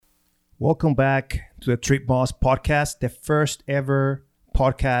Welcome back to the Trip Boss podcast, the first ever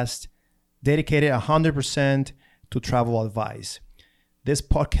podcast dedicated 100% to travel advice. This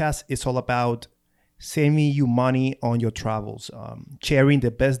podcast is all about saving you money on your travels, sharing the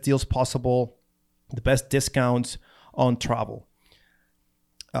best deals possible, the best discounts on travel.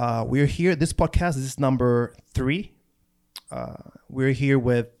 We're here, this podcast this is number 3. We're here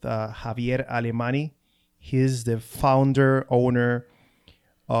with Javier Alemany. He's the founder, owner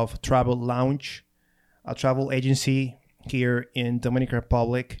of Travel Lounge, a travel agency here in Dominican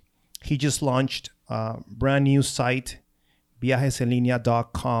Republic. He just launched a brand new site,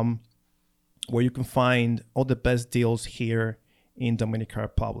 viajesenlinea.com, where you can find all the best deals here in Dominican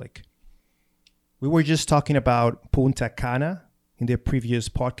Republic. We were just talking about Punta Cana in the previous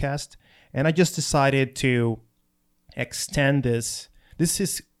podcast, and I just decided to extend this.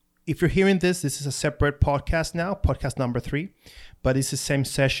 If you're hearing this is a separate podcast now, podcast number 3, but it's the same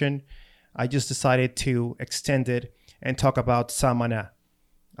session. I just decided to extend it and talk about Samaná.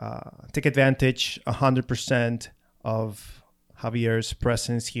 Take advantage 100% of Javier's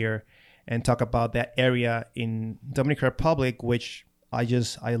presence here and talk about that area in Dominican Republic, which I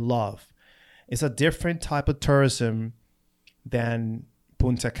love. It's a different type of tourism than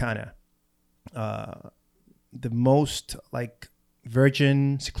Punta Cana. The most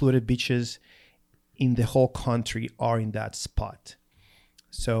virgin, secluded beaches in the whole country are in that spot.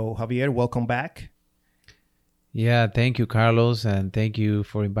 So, Javier, welcome back. Yeah, thank you, Carlos, and thank you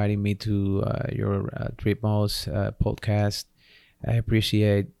for inviting me to your Trip Boss podcast. I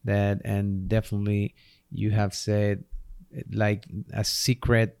appreciate that, and definitely you have said like a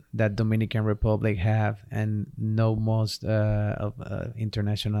secret that Dominican Republic have and no most of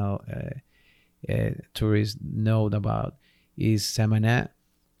international tourists know about is Samaná.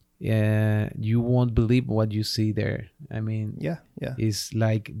 You won't believe what you see there. I mean, yeah. It's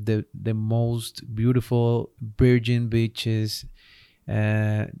like the most beautiful virgin beaches.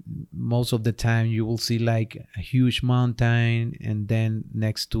 Most of the time you will see like a huge mountain and then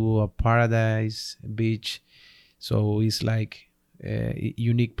next to a paradise beach. So it's like a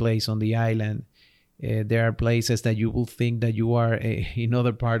unique place on the island. There are places that you will think that you are in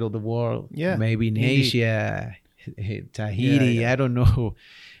other part of the world. Yeah, maybe in indeed. Asia, Tahiti, Yeah. I don't know.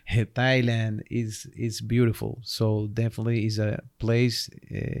 Thailand is beautiful. So definitely is a place.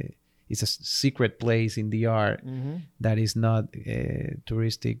 It's a secret place in the art that is not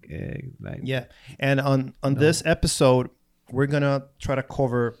touristic. Yeah, and on this episode, we're gonna try to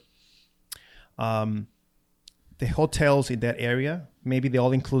cover the hotels in that area, maybe the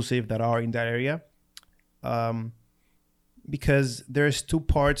all-inclusive that are in that area, because there's 2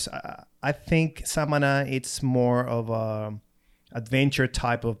 parts. I think Samaná, it's more of a adventure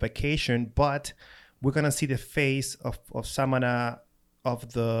type of vacation, but we're gonna see the face of Samaná,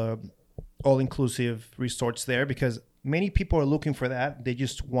 of the all-inclusive resorts there, because many people are looking for that. They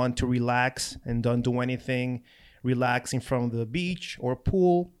just want to relax and don't do anything, relax in front of the beach or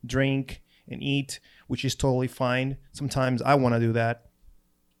pool, drink and eat, which is totally fine. Sometimes I want to do that.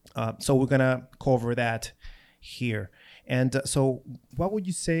 So we're gonna cover that here. And so what would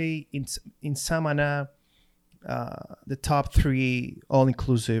you say in Samaná, the top 3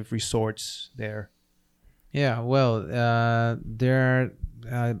 all-inclusive resorts there? Yeah, well, there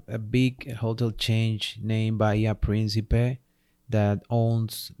are a big hotel chain named Bahia Principe that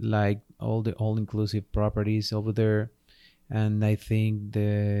owns like all the all-inclusive properties over there, and I think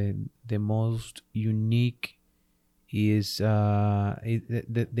the most unique is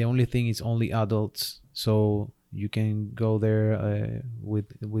the only thing is only adults, so you can go there with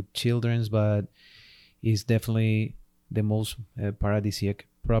childrens, but it's definitely the most paradisiac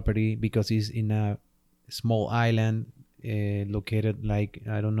property because it's in a small island located like,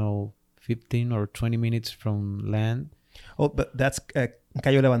 I don't know, 15 or 20 minutes from land. Oh, but that's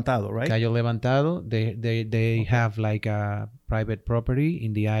Cayo Levantado, right? Cayo Levantado. They have like a private property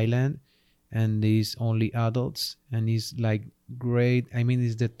in the island, and it's only adults, and it's like great. I mean,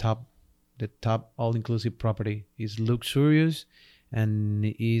 it's the top all-inclusive property. It's luxurious and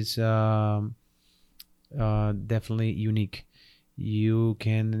is definitely unique. You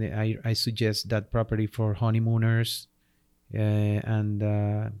can I suggest that property for honeymooners and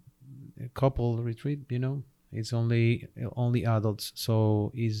a couple retreat. It's only adults,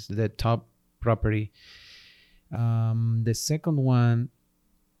 so is the top property. The second one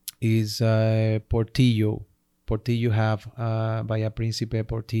is Portillo. Portillo have Bahia Principe.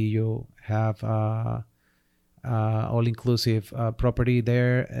 Portillo have all-inclusive property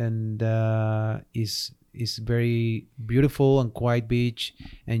there, and is very beautiful and quiet beach,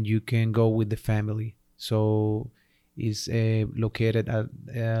 and you can go with the family. So is located at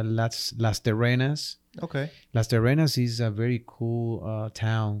Las Terrenas. Okay. Las Terrenas is a very cool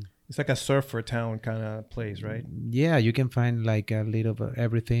town. It's like a surfer town kind of place, right? Yeah, you can find like a little of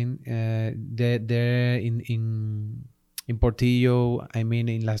everything. There in Portillo, I mean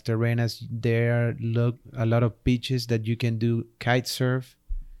in Las Terrenas, there look a lot of beaches that you can do kite surf.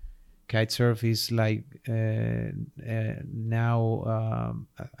 Kite surf is like now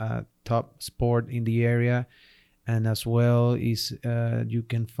a top sport in the area, and as well is you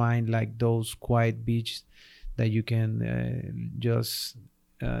can find like those quiet beaches that you can just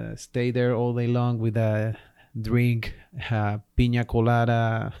stay there all day long with a drink, piña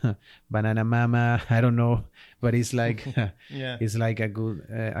colada, banana mama. I don't know, but it's like Yeah. it's like a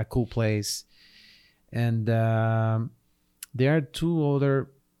cool place. And there are two other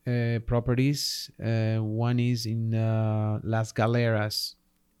properties. One is in Las Galeras,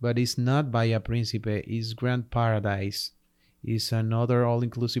 but it's not Bahia Principe. It's Grand Paradise. It's another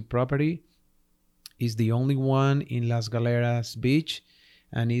all-inclusive property. It's the only one in Las Galeras Beach,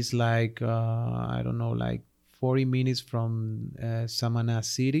 and it's like I don't know, like 40 minutes from Samaná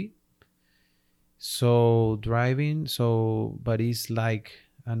City. So driving, but it's like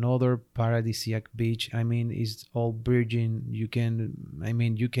another paradisiac beach. I mean, it's all virgin. You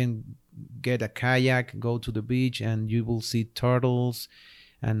can get a kayak, go to the beach, and you will see turtles,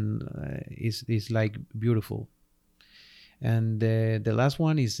 and it's like beautiful. And the last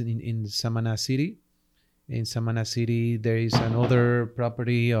one is in Samaná City. In Samaná City, there is another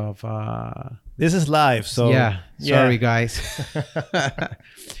property of. This is live, so Yeah, sorry guys.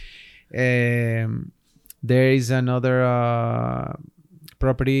 There is another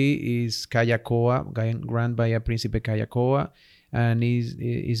property is Cayacoa, Grand Bahia Principe Cayacoa, and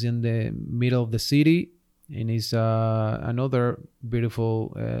is in the middle of the city, and is another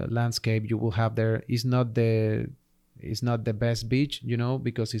beautiful landscape you will have there. It's not the best beach,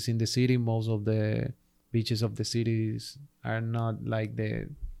 because it's in the city. Most of the beaches of the cities are not like the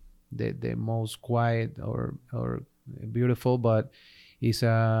most quiet or beautiful, but is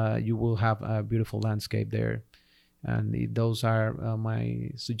you will have a beautiful landscape there. And those are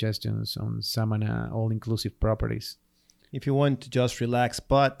my suggestions on Samaná all-inclusive properties. if you want to just relax.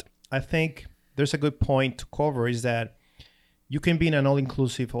 But I think there's a good point to cover is that you can be in an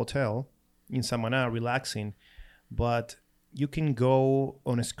all-inclusive hotel in Samaná relaxing, but you can go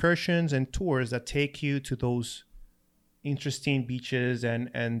on excursions and tours that take you to those interesting beaches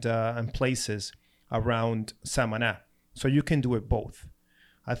and places around Samaná. So you can do it both.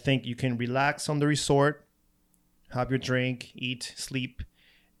 I think you can relax on the resort, have your drink, eat, sleep,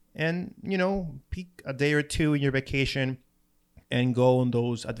 and, pick a day or two in your vacation and go on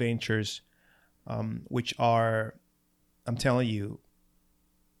those adventures, which are, I'm telling you,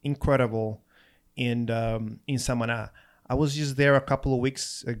 incredible in Samaná. I was just there a couple of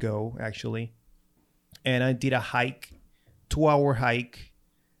weeks ago, actually, and I did a hike, 2-hour hike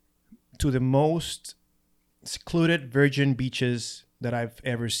to the most secluded virgin beaches that I've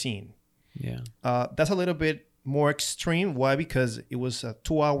ever seen. Yeah. That's a little bit more extreme. Why? Because it was a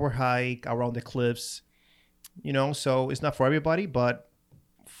 2-hour hike around the cliffs, so it's not for everybody, but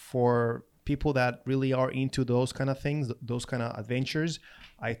for people that really are into those kind of things, those kind of adventures,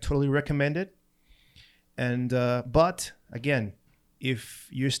 I totally recommend it. And but again, if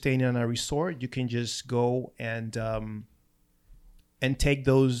you're staying in a resort, you can just go and take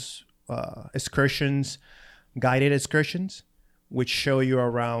those excursions, guided excursions, which show you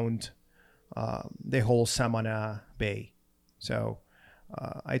around the whole Samaná Bay. So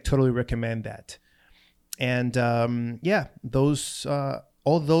I totally recommend that. And those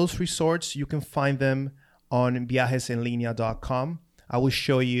all those resorts, you can find them on viajesenlinea.com. I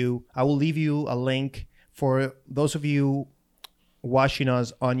will leave you a link for those of you watching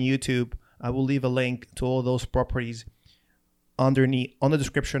us on YouTube. I will leave a link to all those properties underneath on the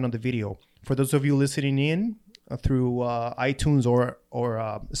description of the video. For those of you listening in through iTunes or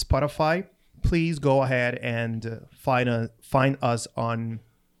Spotify, please go ahead and find us on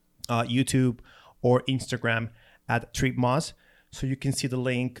YouTube or Instagram at TripMoz, so you can see the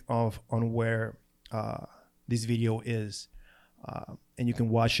link on where this video is, and you can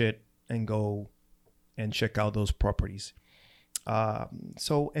watch it and go and check out those properties.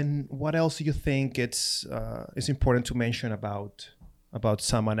 And what else do you think it's important to mention about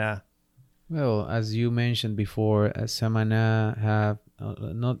Samaná? Well, as you mentioned before, Samaná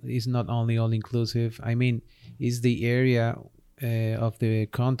is not only all inclusive. I mean, it's the area of the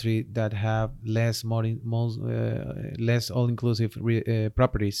country that have less all inclusive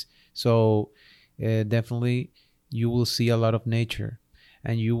properties. So definitely, you will see a lot of nature,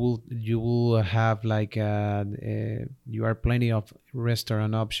 and you will have like you are plenty of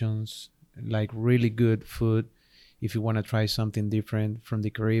restaurant options, like really good food. If you want to try something different from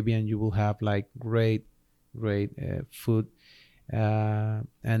the Caribbean, you will have like great food,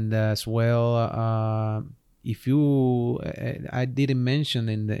 and as well, if you I didn't mention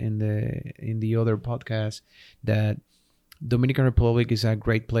in the other podcast that Dominican Republic is a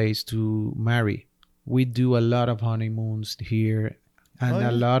great place to marry. We do a lot of honeymoons here and Oh, a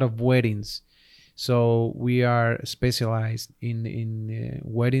yeah. lot of weddings. So we are specialized in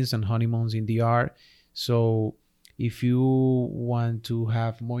weddings and honeymoons in DR. So if you want to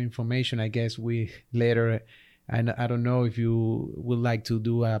have more information, I guess we later, and I don't know if you would like to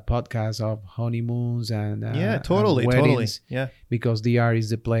do a podcast of honeymoons Yeah, and totally, weddings, yeah. because DR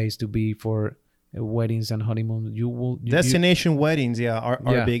is the place to be for weddings and honeymoons. You Destination weddings, yeah, are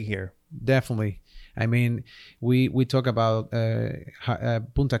Yeah. big here. definitely. I mean, we talk about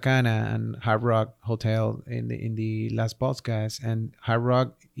Punta Cana and Hard Rock Hotel in the last podcast, and Hard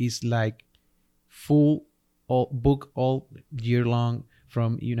Rock is like full book all year long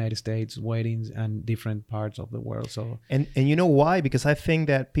from United States weddings and different parts of the world. So And you know why? Because I think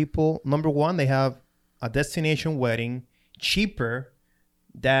that people, number one, they have a destination wedding cheaper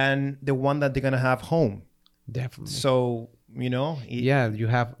than the one that they're gonna have home. definitely. So Yeah, you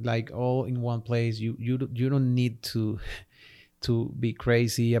have like all in one place. You don't need to be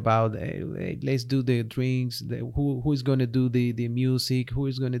crazy about hey, let's do the drinks, who is going to do the music, who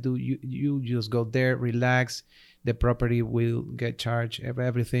is going to do, you just go there, relax. The property will get charged of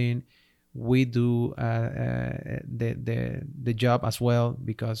everything. We do the job as well,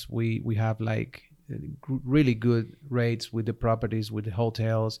 because we have like really good rates with the properties, with the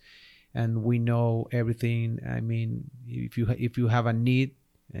hotels, and we know everything. I mean, if you have a need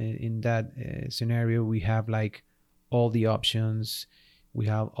in that scenario, we have like all the options. We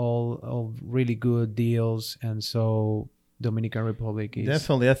have all really good deals, and so Dominican Republic is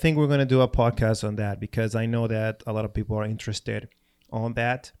definitely, I think we're gonna do a podcast on that because I know that a lot of people are interested on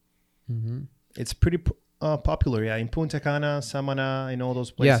that. Mhm. It's pretty popular, yeah, in Punta Cana, Samana, in all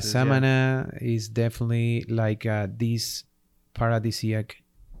those Yeah, places. Samana is definitely like this paradisiac,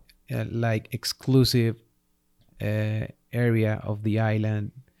 like exclusive area of the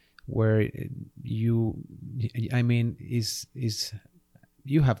island where I mean, is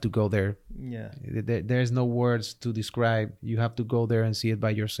you have to go there. Yeah. There's no words to describe. You have to go there and see it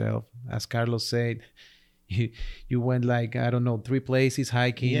by yourself. As Carlos said, you went like, I don't know, 3 places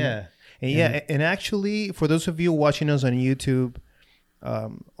hiking. Yeah. And actually, for those of you watching us on YouTube,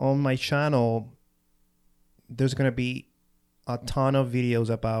 on my channel, there's going to be a ton of videos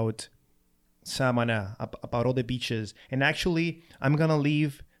about Samana, about all the beaches. And actually, I'm going to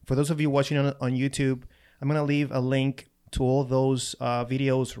leave, for those of you watching on YouTube, I'm going to leave a link to all those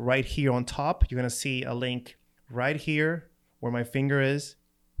videos right here on top. You're going to see a link right here where my finger is.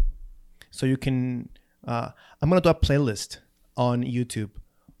 So you can, I'm going to do a playlist on YouTube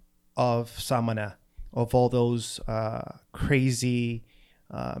of Samana, of all those crazy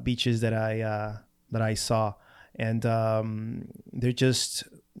beaches that I saw. And they're just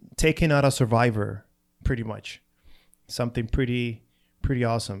taking out a survivor, pretty much. Something pretty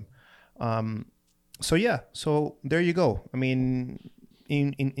awesome. So there you go. I mean,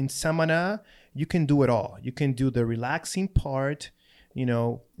 in Samana, you can do it all. You can do the relaxing part,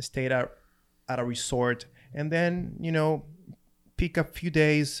 stay at a resort, and then, pick a few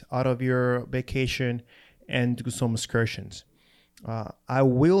days out of your vacation and do some excursions. I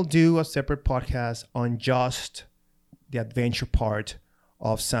will do a separate podcast on just the adventure part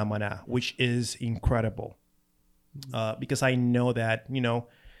of Samana, which is incredible. Because I know that,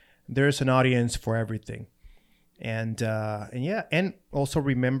 there's an audience for everything. And also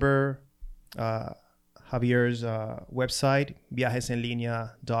remember Javier's website,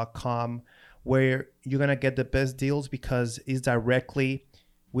 viajesenlinea.com, where you're going to get the best deals because it's directly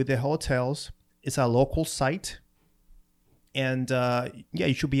with the hotels. It's a local site. And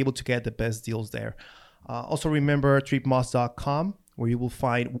you should be able to get the best deals there. Also remember tripmoss.com,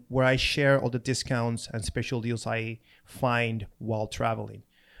 where I share all the discounts and special deals I find while traveling.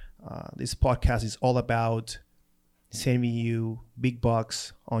 This podcast is all about saving you big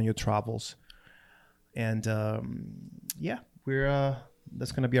bucks on your travels. And that's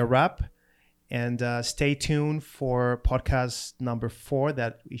going to be a wrap. And stay tuned for podcast number 4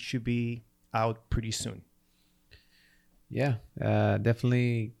 that it should be out pretty soon. Yeah,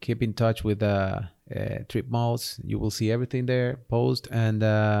 definitely keep in touch with Trip Moss. You will see everything there, post,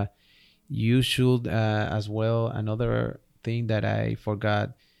 and you should as well. Another thing that I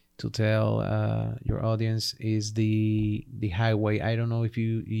forgot to tell your audience is the highway. I don't know if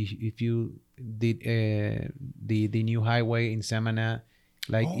you did the new highway in Samana,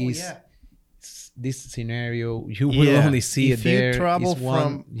 like Oh, is yeah. this scenario you will only see if it there. you travel is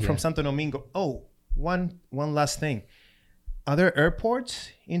one, from Santo Domingo. Oh, one last thing. Are there airports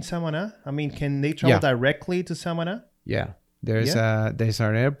in Samana? I mean, can they travel directly to Samana? Yeah, there's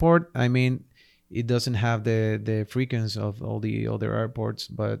an airport. I mean, it doesn't have the frequency of all the other airports,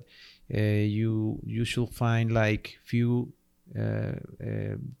 but you should find like few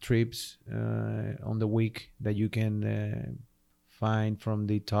trips on the week that you can find from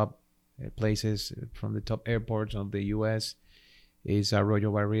the top places, from the top airports of the U.S. is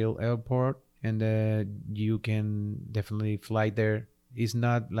Arroyo Barril Airport, and you can definitely fly there. It's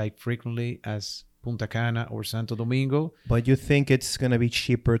not like frequently as Punta Cana or Santo Domingo. But you think it's going to be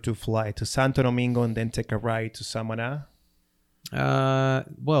cheaper to fly to Santo Domingo and then take a ride to Samana?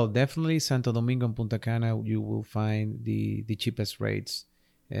 Well, definitely Santo Domingo and Punta Cana, you will find the cheapest rates.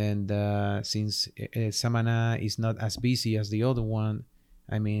 And since Samana is not as busy as the other one,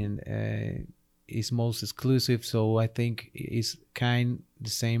 I mean, it's most exclusive. So I think it's kind the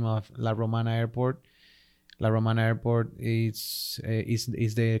same of La Romana Airport. La Romana Airport is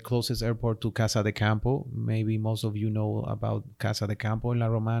the closest airport to Casa de Campo. Maybe most of you know about Casa de Campo in La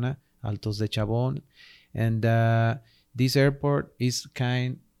Romana, Altos de Chabón. And this airport is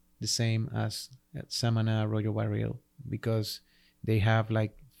kind the same as Samana Arroyo Barril, because they have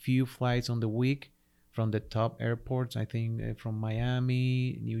like few flights on the week from the top airports. I think from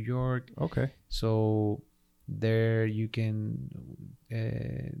Miami, New York. Okay. So there you can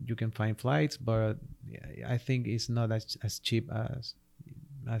find flights, but I think it's not as cheap as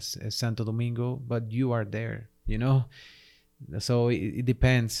Santo Domingo, but you are there, you know. So it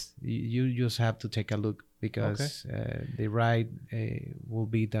depends. You just have to take a look, because the ride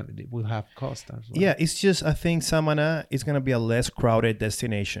will have cost as well. Yeah, it's just, I think Samana is going to be a less crowded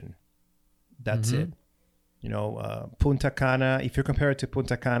destination. That's it. You know, Punta Cana, if you compare it to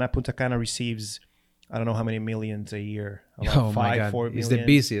Punta Cana receives, I don't know how many millions a year. About 4 million. It's the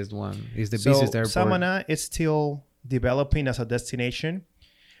busiest one. It's the busiest airport. Samana is still developing as a destination,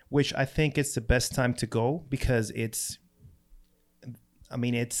 which I think it's the best time to go, because it's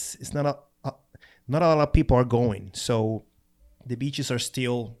not a lot of people are going. So the beaches are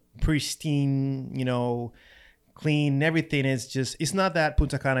still pristine, you know, clean. Everything is just, it's not that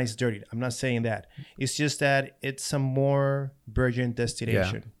Punta Cana is dirty. I'm not saying that. It's just that it's a more virgin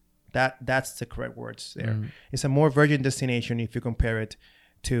destination. That's the correct words there. It's a more virgin destination if you compare it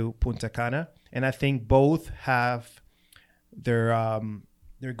to Punta Cana. And I think both have their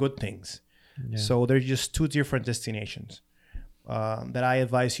good things. Yeah. So they're just two different destinations that I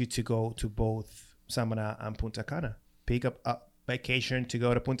advise you to go to, both Samana and Punta Cana. Pick up a vacation to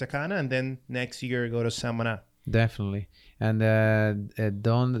go to Punta Cana, and then next year go to Samana. Definitely. And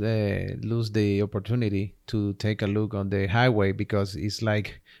don't lose the opportunity to take a look on the highway, because it's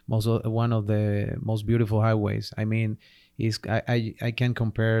like one of the most beautiful highways. I mean, I can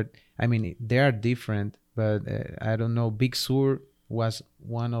compare. I mean, they are different, but I don't know. Big Sur was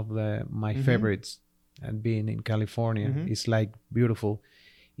one of my favorites, and being in California, it's like beautiful.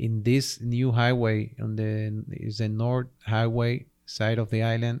 In this new highway is the North Highway side of the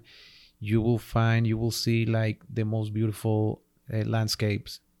island, you will see like the most beautiful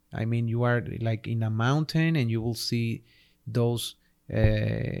landscapes. I mean, you are like in a mountain, and you will see those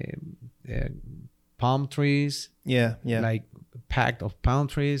palm trees. Yeah. Like packed of palm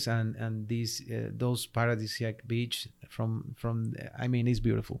trees, and these those paradisiac beach from. I mean, it's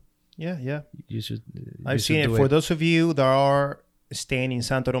beautiful. Yeah. You should. I've seen it. For those of you that are staying in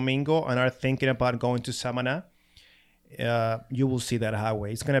Santo Domingo and are thinking about going to Samana, you will see that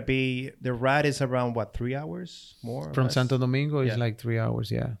highway. It's gonna be, the ride is around 3 hours more from Santo Domingo. It's like 3 hours.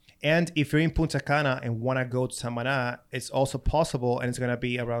 Yeah. And if you're in Punta Cana and want to go to Samana, it's also possible, and it's gonna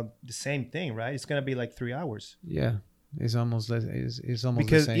be around the same thing, right? It's gonna be like 3 hours. Yeah, it's almost less. It's almost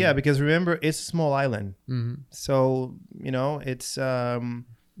because the same. Because remember, it's a small island, so you know it's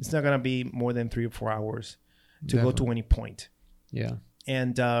not gonna be more than 3 or 4 hours to go to any point. Yeah.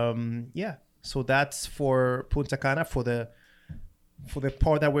 And so that's for Punta Cana, for the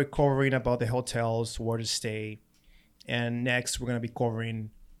part that we're covering about the hotels, where to stay. And next we're going to be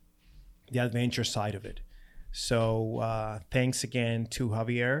covering the adventure side of it. So thanks again to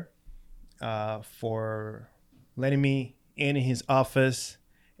Javier for letting me in his office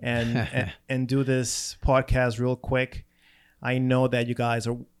and do this podcast real quick. I know that you guys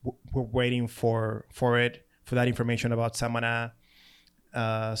were waiting for that information about Samana.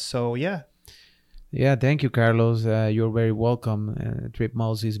 So yeah. Yeah, thank you, Carlos. You're very welcome. Trip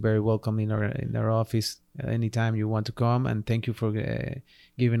Mouse is very welcome in our office anytime you want to come. And thank you for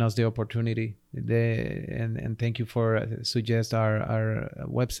giving us the opportunity. And thank you for suggest our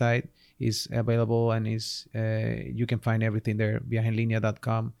website is available and is you can find everything there,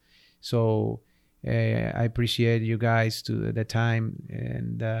 viajenlinea.com. So I appreciate you guys to the time,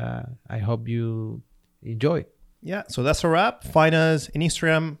 and I hope you enjoy. Yeah, so that's a wrap. Find us on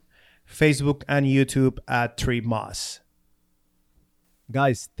Instagram, Facebook, and YouTube at Trip Moss.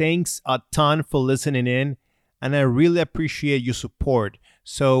 Guys, thanks a ton for listening in, and I really appreciate your support.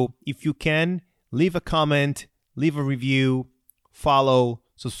 So if you can, leave a comment, leave a review, follow,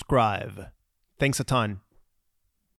 subscribe. Thanks a ton.